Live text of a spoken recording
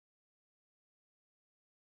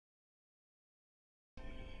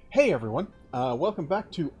Hey everyone, welcome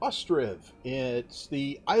back to Ostriv. It's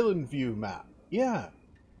the island view map. Yeah,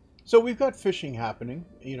 so we've got fishing happening,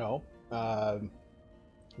 that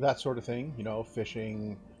sort of thing,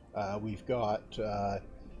 fishing. We've got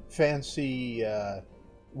fancy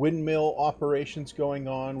windmill operations going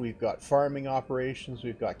on. We've got farming operations.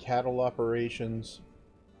 We've got cattle operations.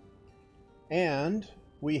 And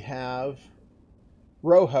we have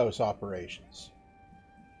row house operations.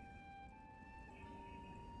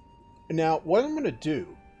 Now, what I'm going to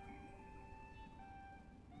do,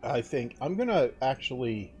 I think, I'm going to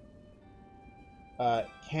actually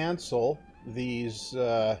cancel these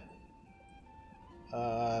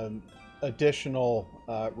additional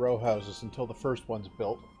row houses until the first one's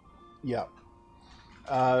built. Yeah.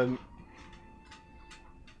 Because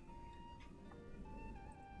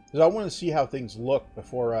I want to see how things look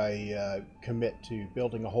before I commit to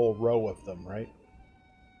building a whole row of them, right?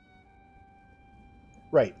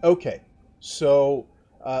 Right, okay. So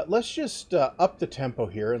let's just up the tempo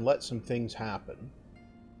here and let some things happen.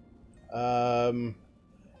 And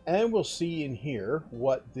we'll see in here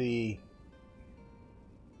what the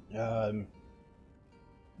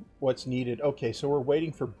what's needed. Okay, so we're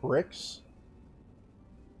waiting for bricks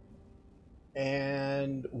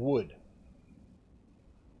and wood.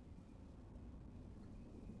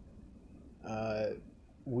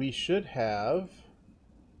 We should have...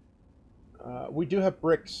 we do have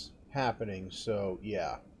bricks happening, so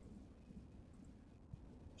yeah.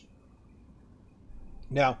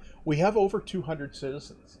 Now, we have over 200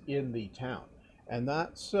 citizens in the town, and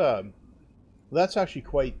that's actually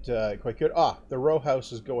quite good. Ah, the row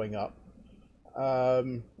house is going up.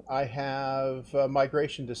 I have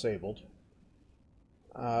migration disabled,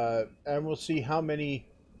 and we'll see how many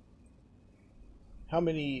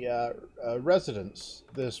residents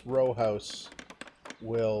this row house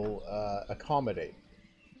will accommodate.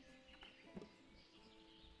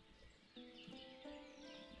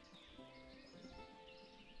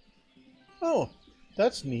 Oh,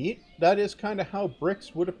 that's neat. That is kind of how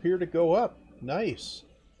bricks would appear to go up. Nice.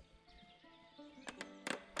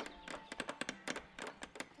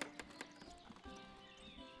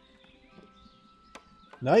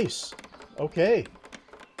 Nice. Okay.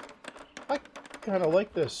 I kind of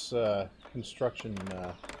like this construction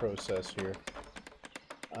process here.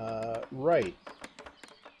 Right.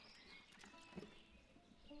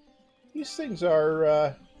 These things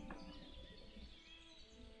are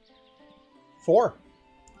 4.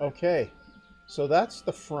 Okay. So that's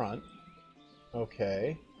the front.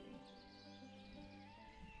 Okay.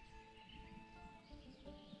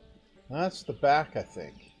 That's the back, I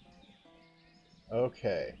think.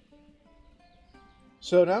 Okay.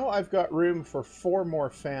 So now I've got room for 4 more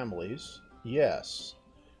families. Yes.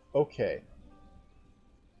 Okay.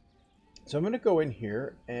 So I'm going to go in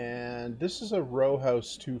here, and this is a row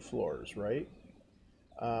house 2 floors, right?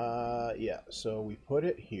 Yeah, so we put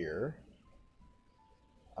it here.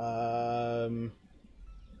 And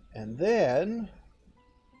then...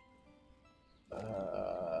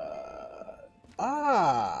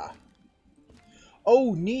 ah!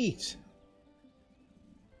 Oh, neat!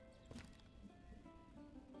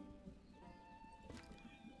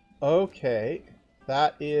 Okay,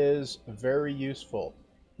 that is very useful.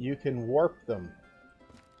 You can warp them.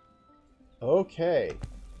 Okay,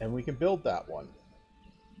 and we can build that one.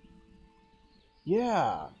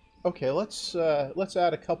 Yeah. Okay, let's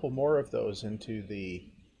add a couple more of those into the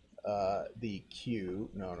queue.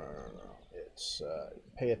 No. It's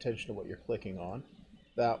pay attention to what you're clicking on.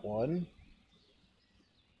 That one.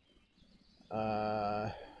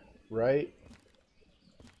 Right.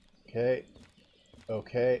 Okay.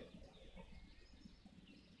 Okay.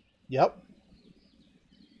 Yep.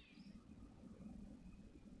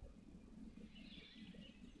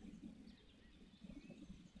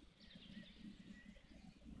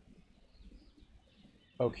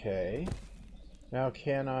 Okay. Now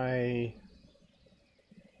can I...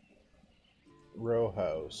 row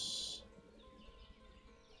house.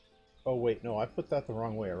 Oh wait, no, I put that the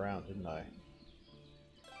wrong way around, didn't I?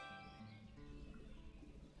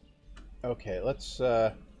 Okay, let's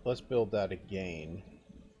build that again.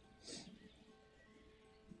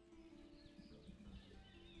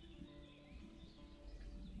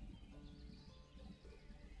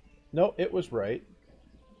 No, it was right.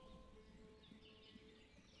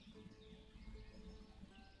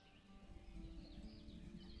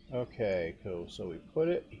 Okay, cool. So we put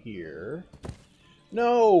it here.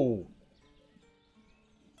 No!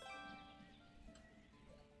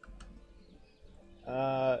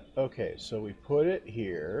 Okay, so we put it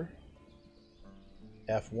here.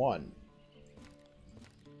 F1.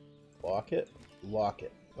 Lock it, lock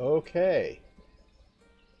it. Okay.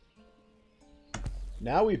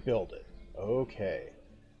 Now we build it. Okay.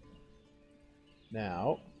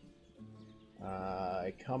 Now,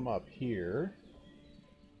 I come up here.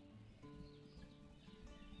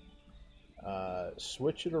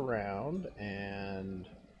 Switch it around and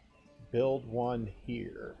build one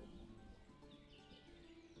here.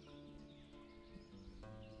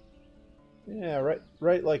 Yeah,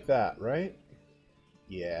 right like that, right?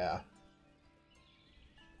 Yeah.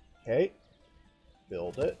 Okay.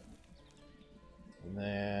 Build it. And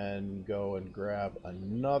then go and grab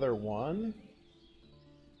another one.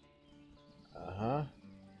 Uh-huh.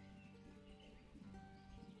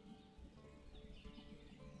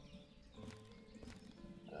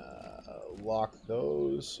 Lock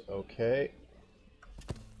those. Okay.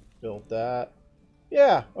 Build that.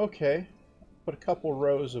 Yeah, okay. Put a couple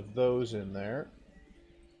rows of those in there.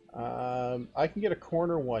 I can get a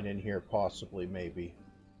corner one in here, possibly, maybe.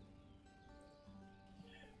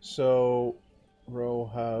 So, row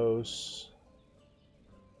house,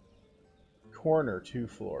 corner, 2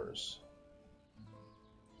 floors.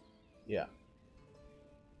 Yeah.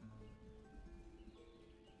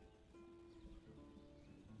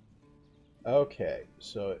 Okay,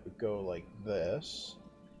 so it would go like this.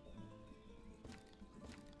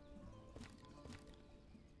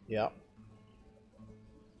 Yep.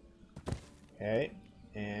 Okay,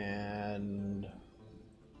 and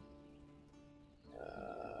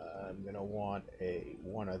I'm gonna want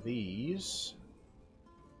one of these.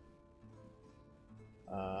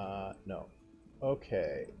 No.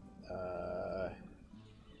 Okay.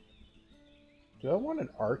 Do I want an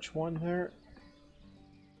arch one there?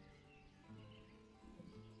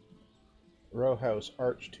 Row house,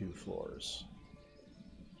 arch, 2 floors.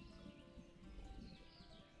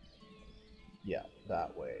 Yeah,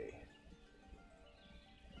 that way.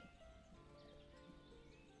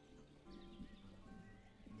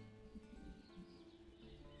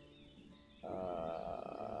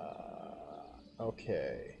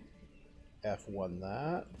 Okay. F1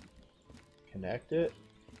 that. Connect it.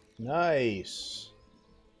 Nice.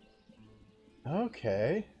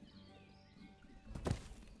 Okay.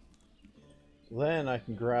 Then I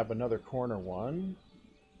can grab another corner one.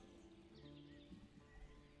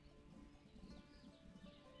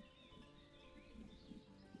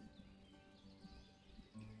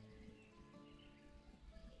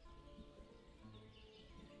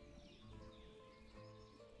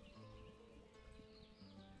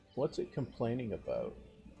 What's it complaining about?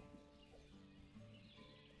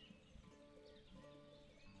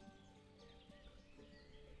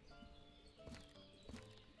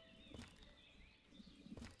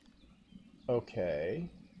 Okay.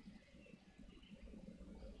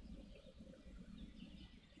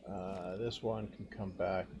 This one can come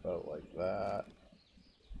back about like that.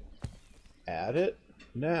 Add it.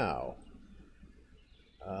 Now.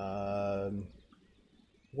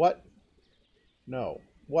 What? No.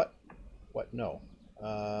 What? What? No.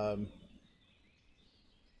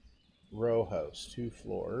 Row house, 2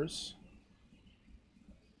 floors.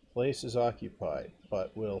 Place is occupied,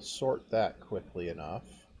 but we'll sort that quickly enough.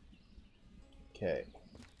 Okay.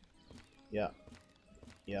 Yep.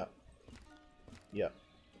 Yep. Yep.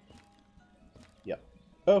 Yep.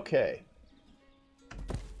 Okay.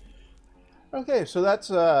 Okay, so that's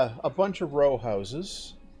a bunch of row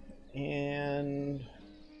houses. And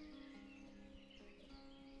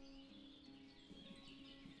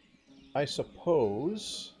I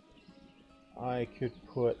suppose I could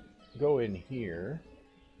go in here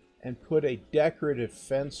and put a decorative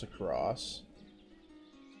fence across.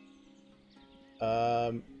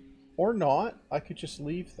 Or not. I could just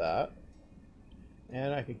leave that.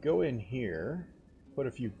 And I could go in here, put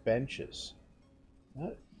a few benches.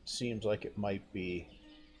 That seems like it might be...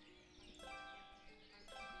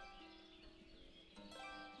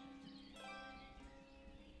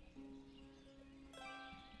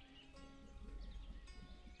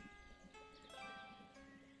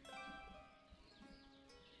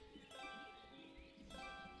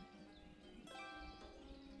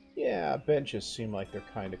 Yeah, benches seem like they're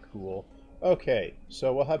kind of cool. Okay,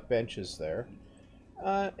 so we'll have benches there.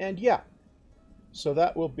 And yeah, so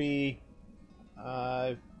that will be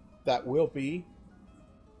quite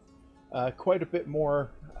a bit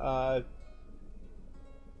more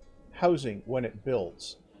housing when it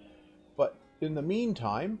builds. But in the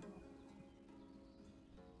meantime,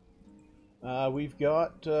 we've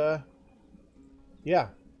got yeah.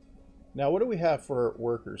 Now, what do we have for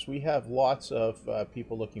workers? We have lots of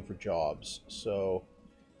people looking for jobs, so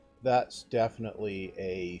that's definitely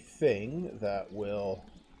a thing that will...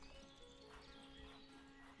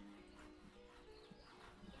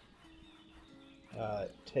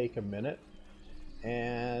 take a minute.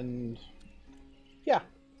 And yeah,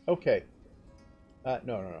 okay.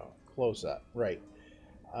 No. Close that. Right.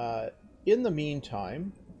 In the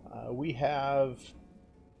meantime, we have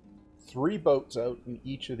 3 boats out in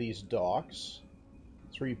each of these docks.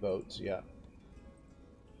 3 boats, yeah.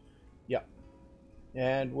 Yeah.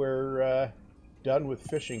 And we're done with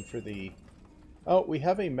fishing for the... Oh, we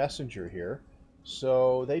have a messenger here.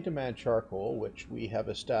 So they demand charcoal, which we have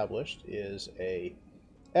established is a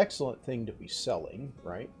excellent thing to be selling,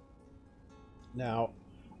 right? Now,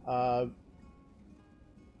 I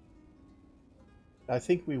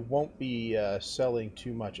think we won't be selling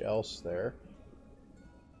too much else there.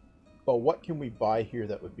 But what can we buy here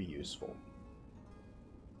that would be useful?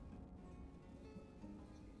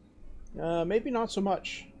 Maybe not so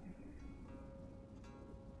much.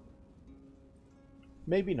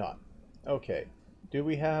 Maybe not. Okay. Do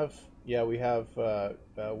we have... Yeah, we have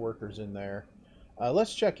workers in there.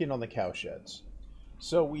 Let's check in on the cow sheds.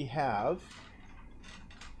 So we have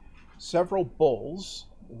several bulls,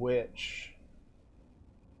 which...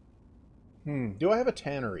 do I have a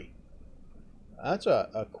tannery? That's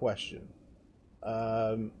a question.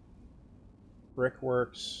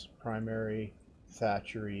 Brickworks, primary,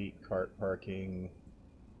 thatchery, cart parking.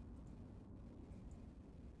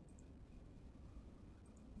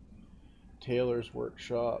 Tailor's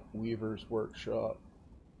workshop, weaver's workshop.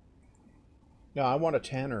 No, I want a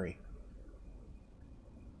tannery.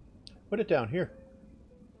 Put it down here.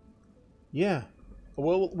 Yeah,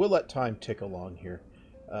 we'll let time tick along here.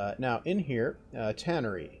 Now in here,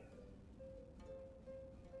 tannery.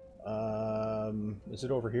 Is it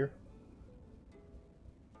over here?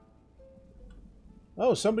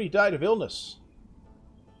 Oh, somebody died of illness.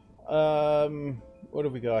 What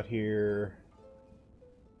have we got here?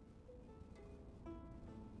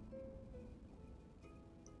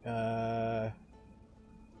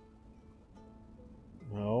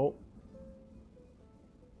 No.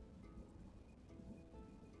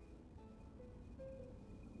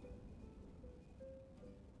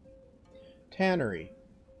 Tannery.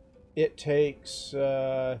 It takes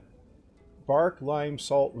bark, lime,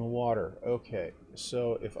 salt, and water. Okay,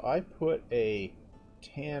 so if I put a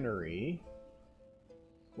tannery,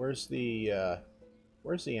 where's the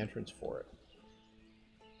entrance for it?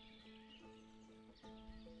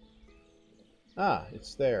 Ah,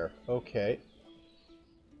 it's there. Okay.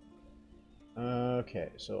 Okay,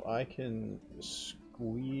 so I can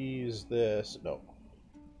squeeze this. No.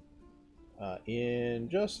 In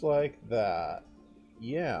just like that.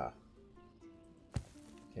 Yeah.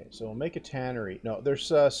 Okay, so we'll make a tannery. No,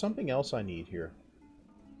 there's something else I need here.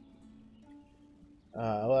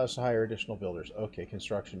 Allows to hire additional builders. Okay,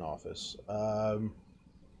 construction office.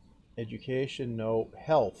 Education, no.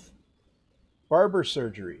 Health. Barber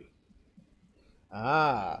surgery.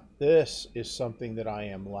 Ah, this is something that I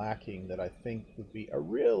am lacking that I think would be a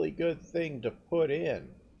really good thing to put in.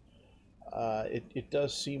 It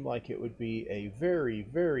does seem like it would be a very,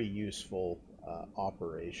 very useful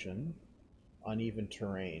operation. Uneven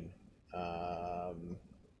terrain. Do I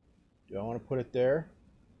want to put it there?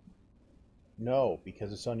 No,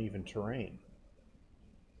 because it's uneven terrain.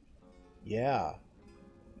 Yeah,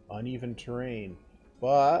 uneven terrain.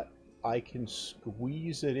 But I can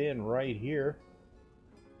squeeze it in right here.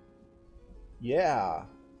 Yeah.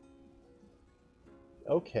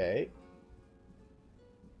 Okay.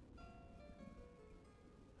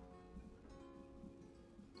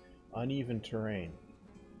 Uneven terrain.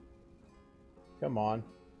 Come on.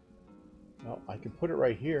 No, I can put it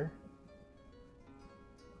right here.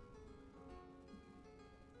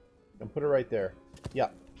 I can put it right there. Yeah,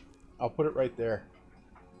 I'll put it right there.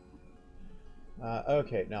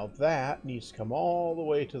 Okay, now that needs to come all the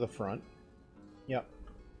way to the front. Yep.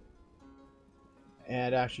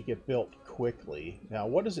 And actually get built quickly. Now,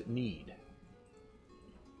 what does it need?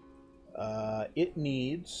 It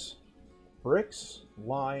needs bricks,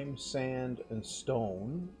 lime, sand, and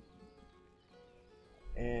stone.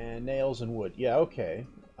 And nails and wood. Yeah, okay.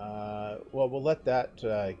 Well, we'll let that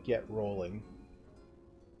get rolling.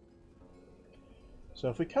 So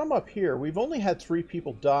if we come up here, we've only had 3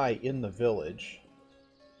 people die in the village.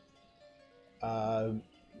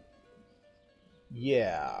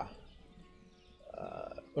 Yeah.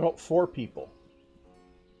 No, 4 people.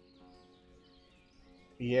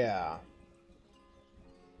 Yeah.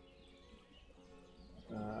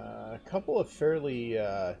 A couple of fairly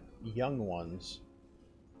young ones.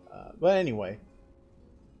 But anyway,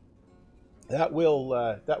 that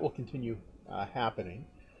will continue happening.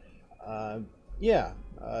 Yeah,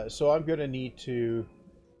 so I'm going to need to...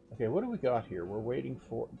 Okay, what do we got here? We're waiting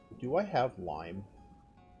for... Do I have lime?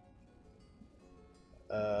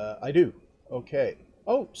 I do. Okay.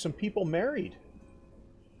 Oh, some people married.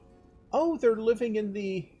 Oh, they're living in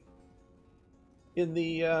the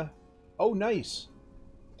oh, nice.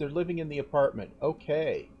 They're living in the apartment.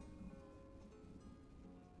 Okay.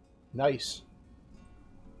 Nice.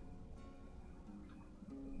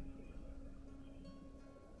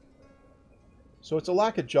 So it's a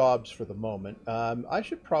lack of jobs for the moment. I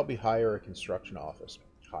should probably hire a construction office.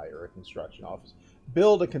 Hire a construction office.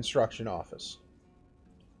 Build a construction office.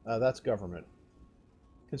 That's government.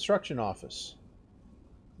 Construction office.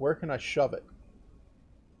 Where can I shove it?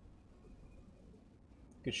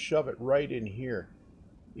 I could shove it right in here.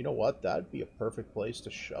 You know what? That'd be a perfect place to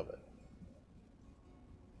shove it.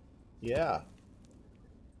 Yeah.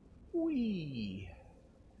 Whee!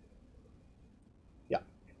 Yeah.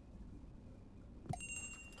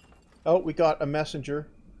 Oh, we got a messenger.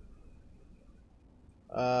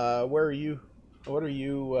 Where are you? What are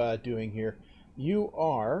you doing here? You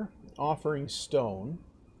are offering stone,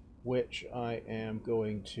 which I am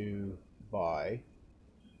going to buy,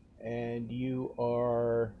 and you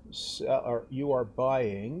are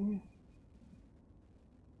buying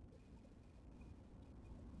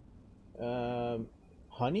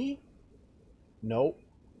honey? Nope.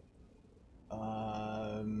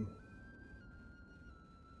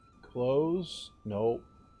 Clothes? Nope.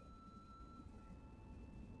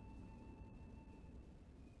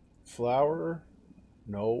 Flour?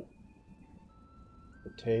 Nope.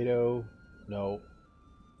 Potato? Nope.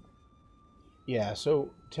 Yeah,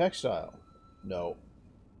 so textile? No.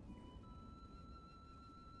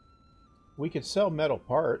 We could sell metal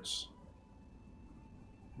parts.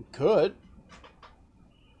 We could.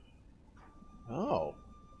 Oh.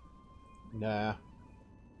 Nah.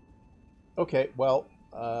 Okay, well,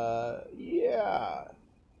 yeah.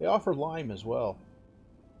 They offer lime as well.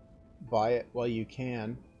 Buy it while you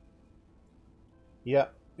can. Yeah.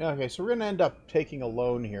 Okay, so we're going to end up taking a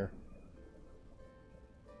loan here.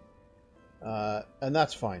 And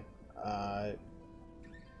that's fine.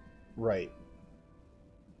 Right.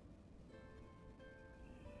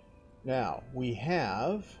 Now, we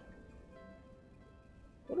have...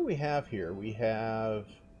 What do we have here? We have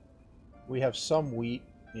some wheat.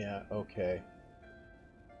 Yeah, okay.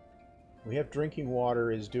 We have drinking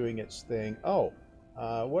water is doing its thing. Oh,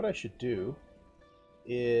 what I should do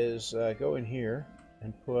is go in here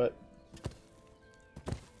and put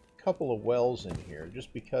a couple of wells in here,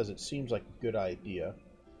 just because it seems like a good idea.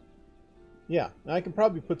 Yeah, I can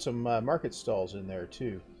probably put some market stalls in there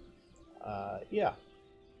too. Yeah.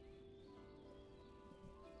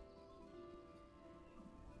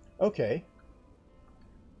 Okay.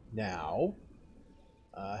 Now,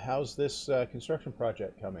 how's this construction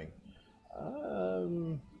project coming?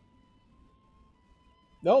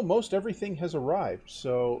 No, most everything has arrived,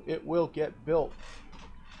 so it will get built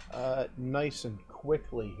nice and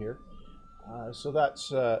quickly here. So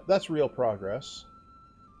that's real progress.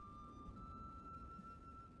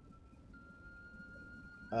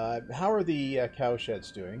 How are the cow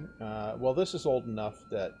sheds doing? Well, this is old enough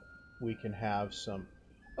that we can have some...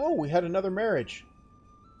 Oh, we had another marriage.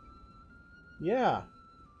 Yeah.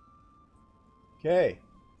 Okay.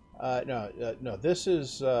 No, this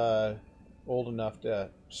is old enough to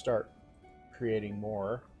start creating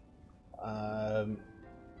more.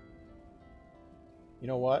 You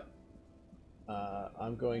know what?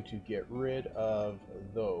 I'm going to get rid of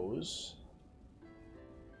those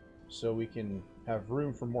so we can have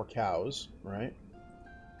room for more cows, right?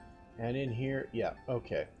 And in here, yeah,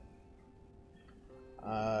 okay.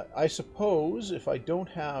 I suppose if I don't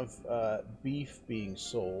have beef being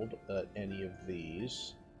sold at any of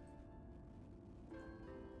these,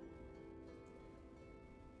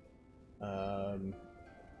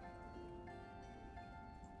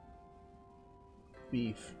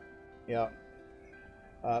 beef, yeah,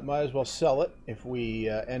 might as well sell it if we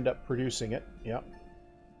end up producing it, yeah.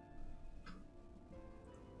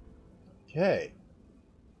 Okay,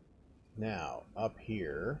 now up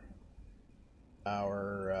here,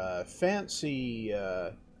 our fancy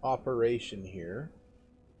operation here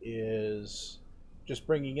is just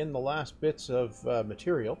bringing in the last bits of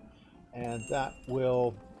material, and that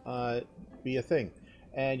will be a thing.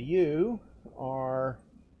 And you are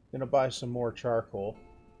going to buy some more charcoal.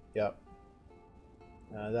 Yep.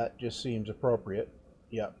 That just seems appropriate.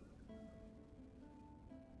 Yep.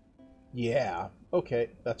 Yeah. Okay,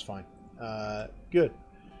 that's fine. Good.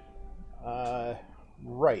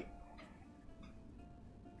 Right.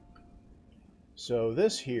 So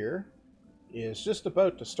this here is just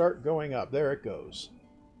about to start going up. There it goes.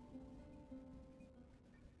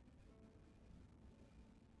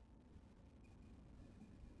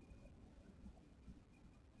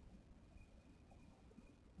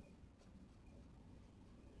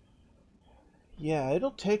 Yeah, it'll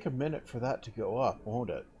take a minute for that to go up, won't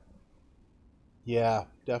it? Yeah,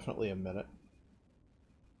 definitely a minute.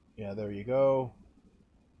 Yeah, there you go.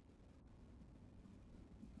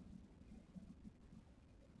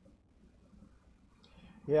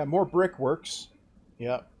 Yeah, more brickworks.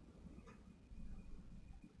 Yep.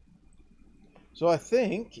 So I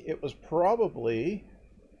think it was probably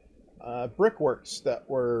brickworks that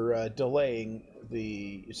were delaying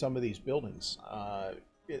some of these buildings.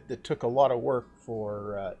 It took a lot of work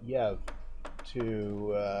for Yev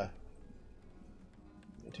to uh,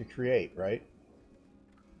 to create, right?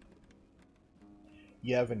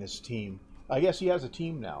 Yev and his team. I guess he has a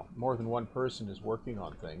team now. More than one person is working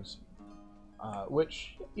on things,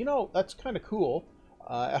 which that's kind of cool.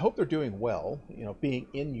 I hope they're doing well. Being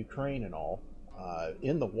in Ukraine and all,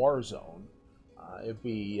 in the war zone, it'd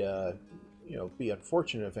be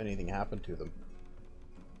unfortunate if anything happened to them.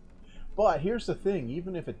 But here's the thing: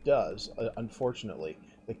 even if it does, unfortunately,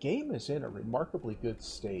 the game is in a remarkably good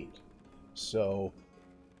state. So,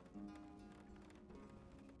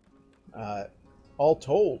 uh, all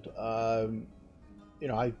told, I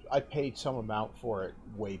paid some amount for it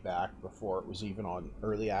way back before it was even on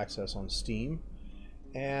early access on Steam,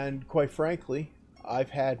 and quite frankly, I've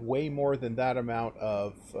had way more than that amount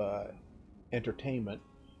of entertainment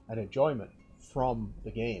and enjoyment from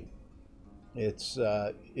the game. It's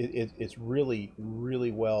really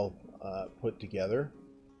really well put together.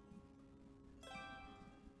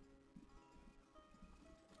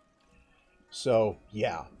 So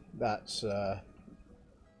yeah, that's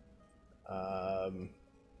um,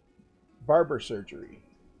 barber surgery.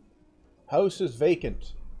 House is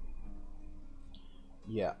vacant.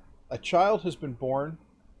 Yeah, a child has been born.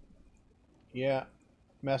 Yeah,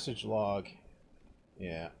 message log.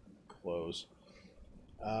 Yeah, close.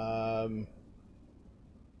 Um,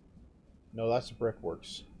 no, that's the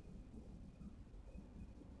brickworks.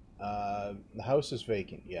 The house is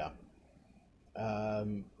vacant. Yeah.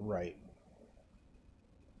 Right.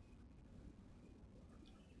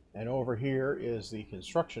 And over here is the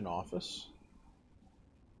construction office.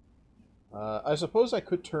 I suppose I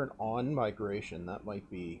could turn on migration. That might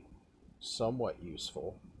be somewhat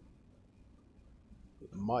useful.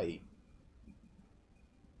 It might.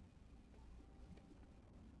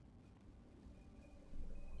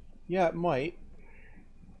 Yeah, it might.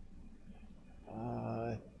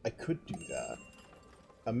 I could do that.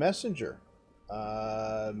 A messenger.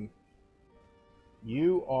 Um,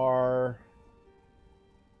 you are.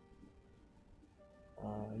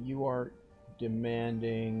 You are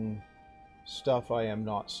demanding stuff I am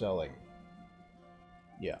not selling.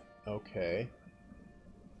 Yeah. Okay.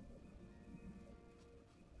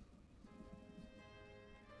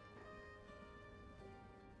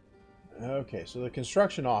 Okay, so the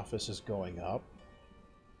construction office is going up.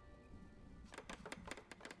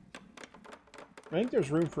 I think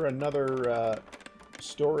there's room for another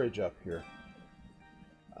storage up here.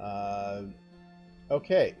 Uh,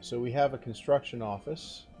 okay, so we have a construction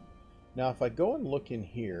office. Now, if I go and look in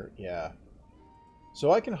here, yeah.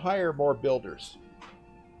 So I can hire more builders.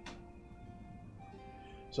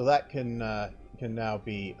 So that can now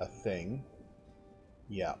be a thing.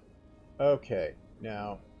 Yeah. Okay.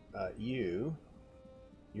 Now,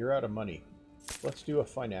 you're out of money. Let's do a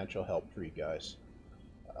financial help for you guys.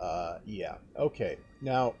 Yeah. Okay.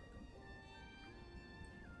 Now,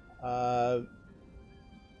 uh,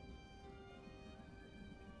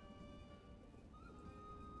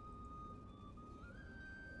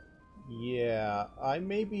 yeah, I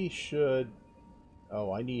maybe should.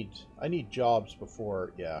 Oh, I need jobs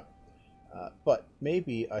before. Yeah. But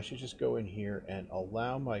maybe I should just go in here and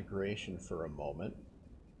allow migration for a moment.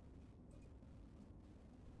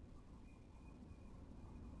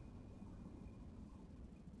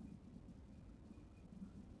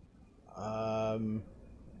 Um,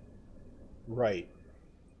 right.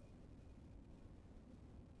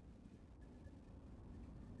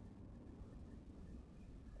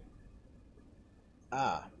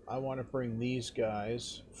 I want to bring these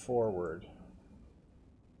guys forward.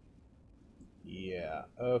 Yeah,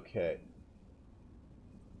 okay.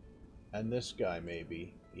 And this guy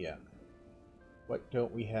maybe. Yeah. What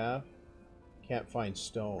don't we have? Can't find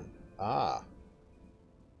stone. Ah.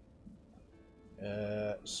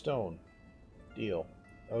 Stone. Deal.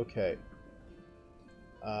 Okay.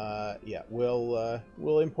 Yeah,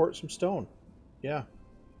 we'll import some stone. Yeah.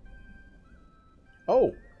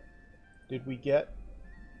 Oh, did we get?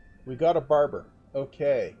 We got a barber.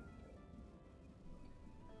 Okay.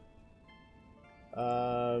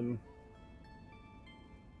 Um.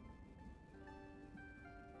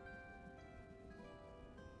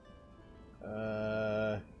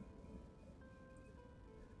 Uh.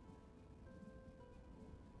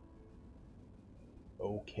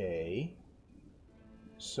 Okay.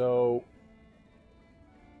 So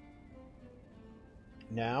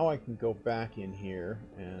now I can go back in here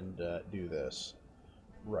and do this.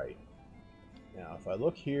 Right. Now if I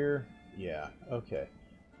look here, yeah, okay.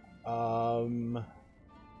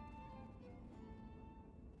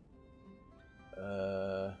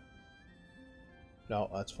 No,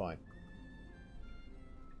 that's fine.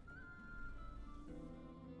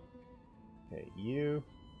 Okay, you.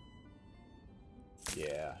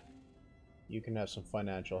 Yeah. You can have some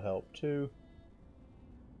financial help too.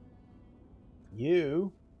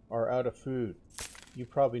 You are out of food. You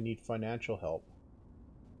probably need financial help.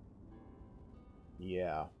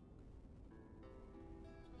 Yeah.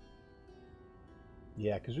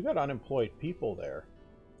 Yeah, because we got unemployed people there.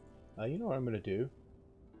 You know what I'm going to do?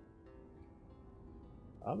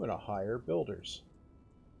 I'm going to hire builders.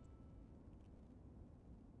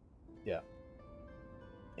 Yeah.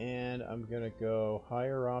 And I'm going to go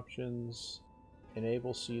hire options,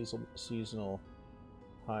 enable seasonal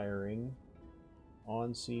hiring,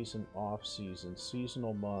 on season, off season,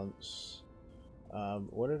 seasonal months.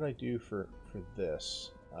 What did I do for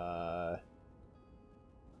this?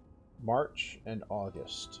 March and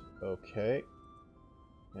August. Okay.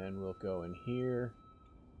 And we'll go in here,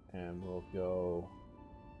 and we'll go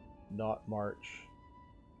not March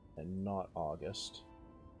and not August.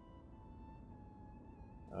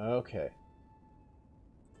 Okay.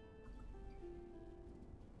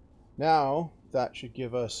 Now that should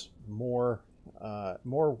give us more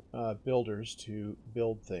builders to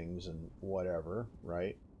build things and whatever,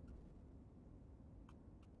 right?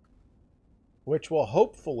 Which will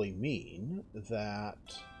hopefully mean that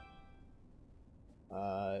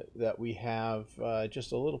that we have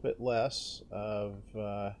just a little bit less of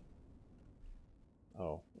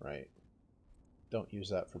oh, right. Don't use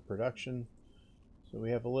that for production. So we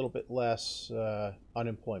have a little bit less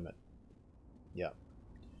unemployment. Yeah.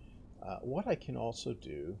 What I can also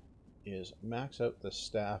do is max out the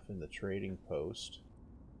staff in the trading post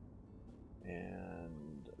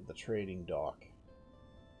and the trading dock.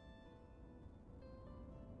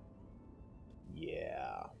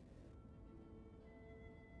 Yeah.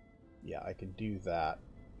 Yeah, I can do that.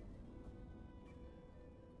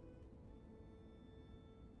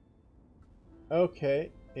 Okay,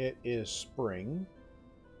 it is spring,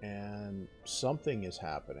 and something is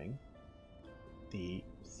happening. The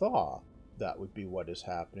thaw, that would be what is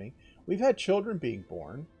happening. We've had children being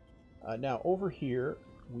born. Now, over here,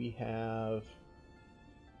 we have...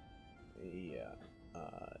 Yeah,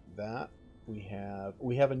 that. We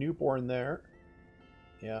have a newborn there.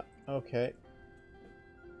 Yeah, okay.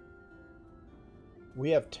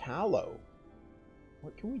 We have tallow.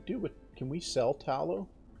 What can we do with... Can we sell tallow?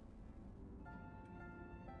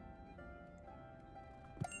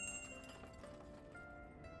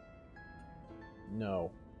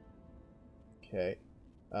 No. Okay.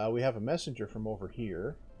 We have a messenger from over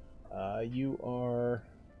here. You are...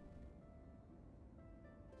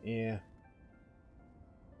 Yeah.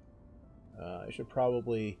 I should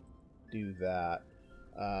probably do that.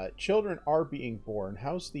 Children are being born.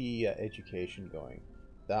 How's the education going?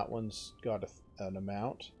 That one's got an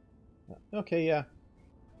amount. Okay, yeah.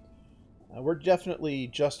 We're definitely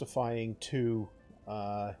justifying two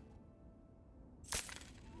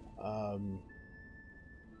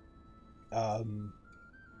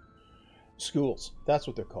schools. That's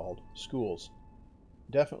what they're called. Schools.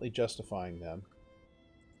 Definitely justifying them.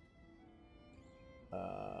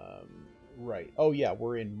 Right. Oh yeah,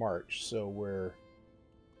 we're in March, so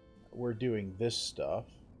we're doing this stuff.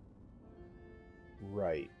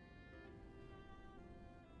 Right.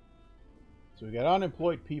 So we got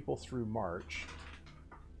unemployed people through March.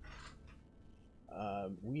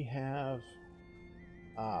 We have...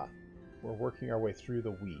 we're working our way through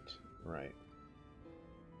the wheat. Right.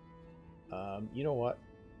 You know what?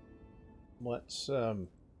 Let's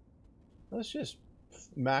just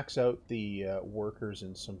max out the workers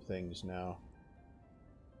in some things now.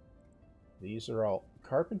 These are all...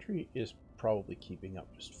 Carpentry is probably keeping up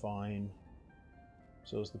just fine.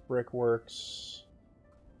 So is the brickworks.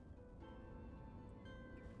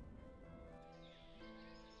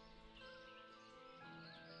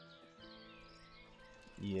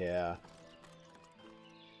 Yeah.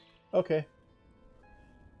 Okay.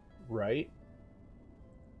 Right.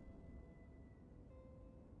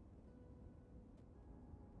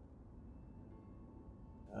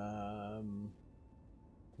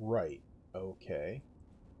 Right. Okay.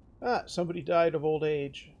 Somebody died of old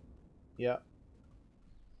age. Yep.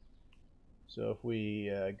 So if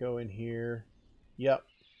we go in here. Yep.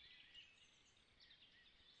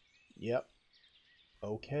 Yep.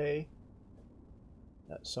 Okay.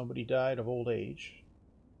 Somebody died of old age.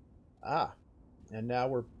 Ah, and now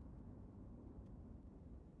we're...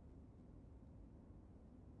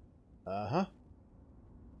 Uh-huh.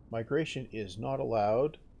 Migration is not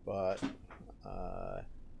allowed, but...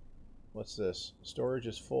 what's this? Storage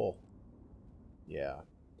is full. Yeah.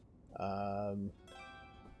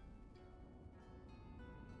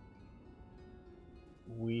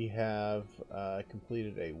 We have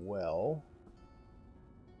completed a well.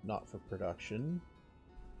 Not for production.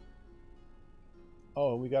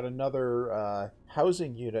 Oh, and we got another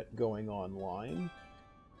housing unit going online.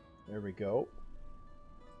 There we go.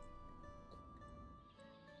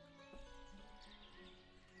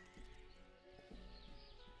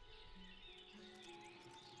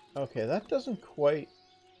 Okay, that doesn't quite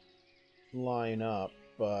line up,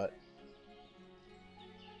 but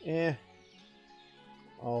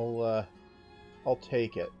I'll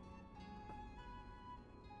take it.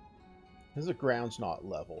 Because the ground's not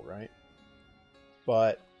level, right?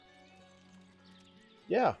 But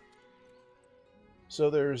yeah. So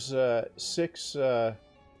there's 6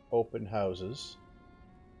 open houses,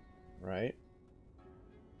 right?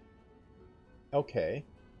 Okay.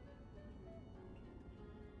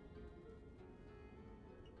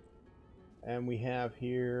 And we have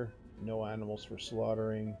here no animals for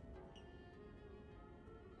slaughtering.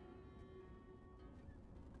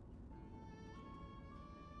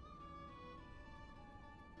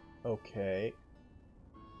 Okay.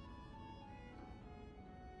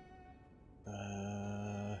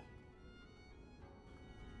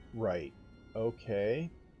 Right.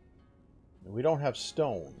 Okay. We don't have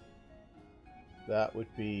stone. That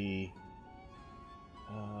would be...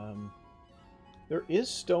 there is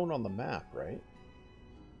stone on the map, right?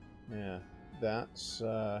 Yeah. That's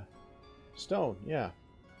stone, yeah.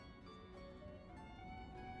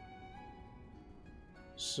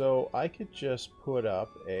 So I could just put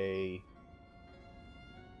up a...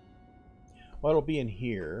 Well, it'll be in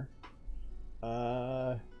here.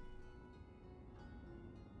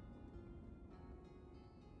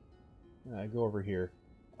 I go over here.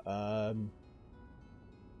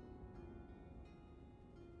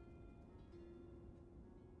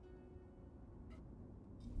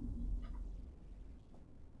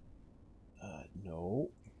 No.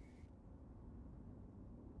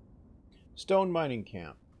 Stone mining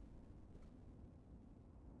camp.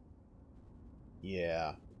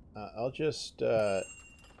 Yeah. I'll just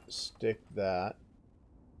stick that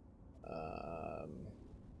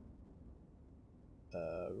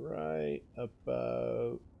right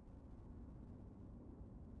about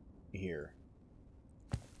here.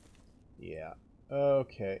 Yeah.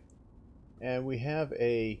 Okay. And we have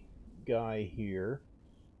a guy here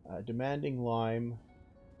demanding lime.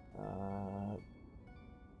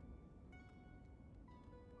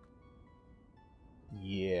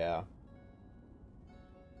 Yeah.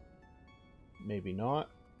 Maybe not.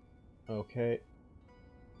 Okay.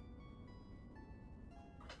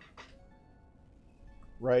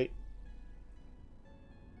 Right.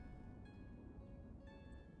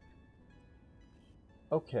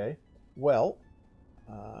 Okay. Well,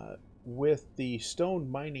 with the stone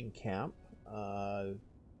mining camp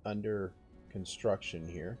under construction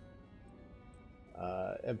here,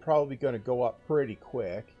 and probably going to go up pretty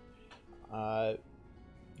quick, I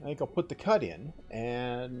think I'll put the cut in,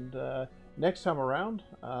 and next time around,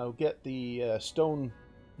 I'll get the stone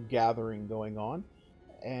gathering going on,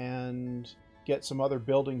 and get some other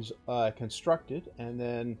buildings constructed, and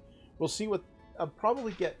then we'll see what... I'll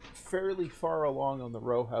probably get fairly far along on the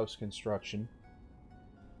row house construction.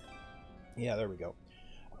 Yeah, there we go.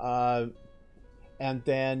 And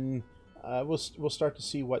then we'll start to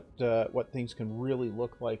see what things can really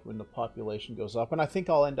look like when the population goes up. And I think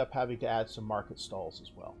I'll end up having to add some market stalls as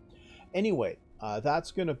well. Anyway, that's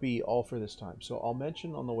going to be all for this time. So I'll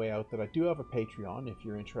mention on the way out that I do have a Patreon if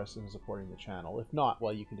you're interested in supporting the channel. If not,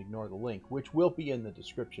 well, you can ignore the link, which will be in the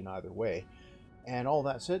description either way. And all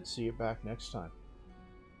that said, see you back next time.